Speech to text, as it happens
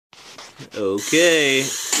Okay.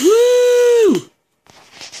 Woo!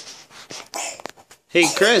 Hey,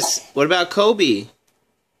 Chris, what about Kobe?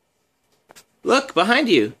 Look, behind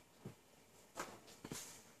you.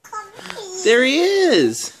 Kobe. There he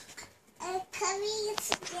is.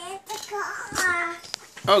 Kobe's in the car.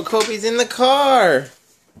 Oh, Kobe's in the car.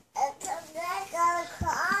 It's a regular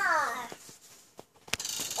car.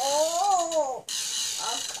 Oh.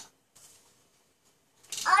 Okay.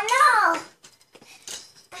 Oh, no.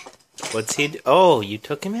 What's he do? Oh, you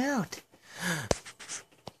took him out.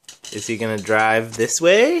 Is he gonna drive this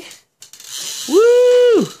way?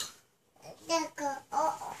 Woo!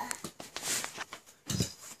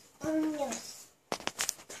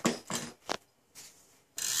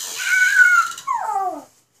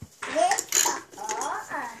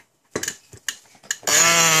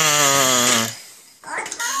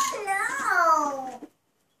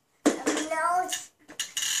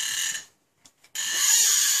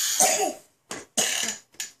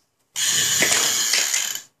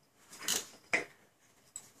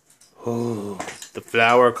 Oh, the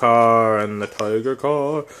flower car and the tiger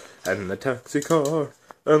car and the taxi car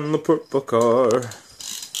and the purple car.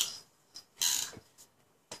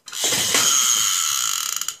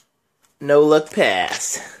 No luck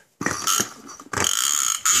pass.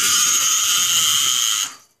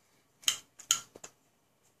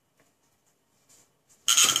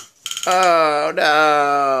 Oh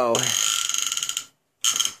no.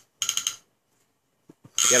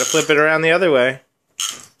 You gotta flip it around the other way.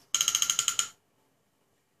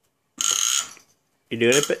 You're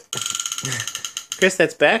doing it, but Chris,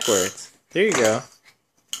 that's backwards. There you go.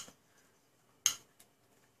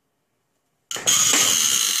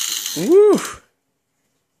 Woo!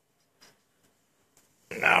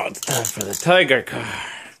 Now it's time for the tiger car.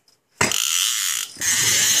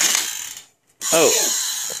 Oh.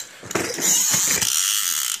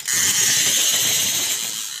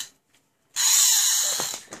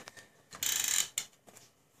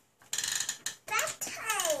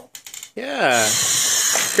 Yeah.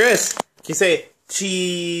 Chris, can you say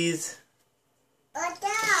cheese? Oh,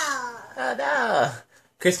 no. Oh, no.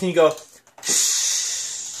 Chris, can you go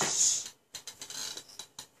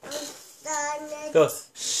go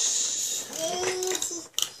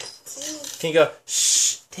Can you go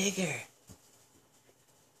shh, Tigger?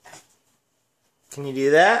 Can you do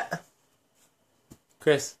that?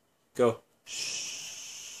 Chris, go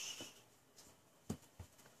shh.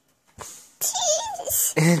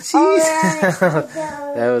 Cheese.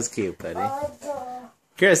 That was cute, buddy.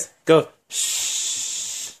 Chris, go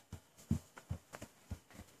shh.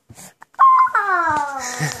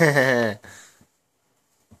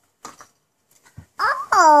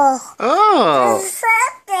 Oh. Oh.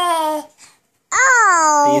 Something.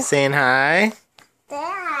 Oh. Are you saying hi?